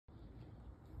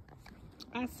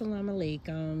Assalamu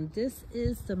Alaikum. This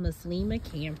is the Muslima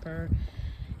camper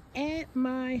at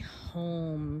my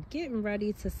home, getting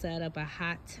ready to set up a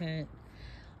hot tent.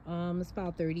 It's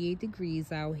about 38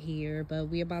 degrees out here, but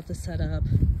we're about to set up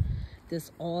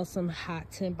this awesome hot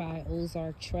tent by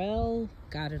Ozark Trail.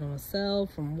 Got it on sale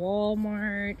from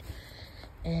Walmart,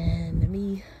 and let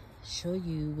me show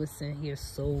you what's in here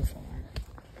so far.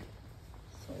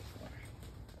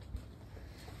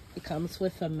 It comes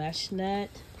with a mesh net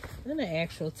and an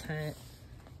actual tent,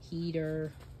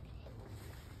 heater.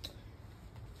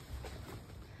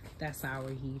 That's our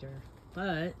heater,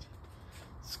 but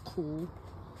it's cool.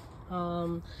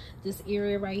 This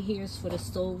area right here is for the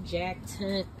stove jack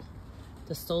tent.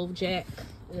 The stove jack,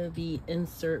 it'll be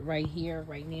insert right here.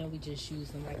 Right now we just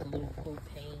using like a little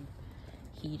propane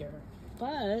heater,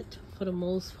 but for the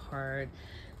most part,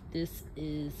 this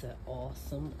is an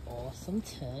awesome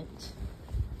tent.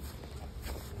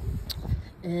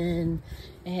 And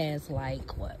it has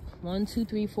like what, 1, 2,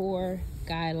 3, 4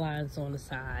 guidelines on the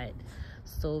side,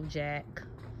 stove jack,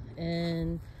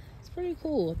 and it's pretty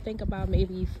cool. Think about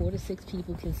maybe 4 to 6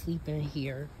 people can sleep in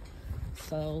here.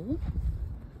 So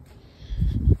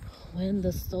when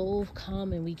the stove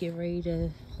come and we get ready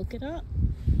to hook it up,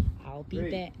 I'll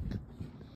be back.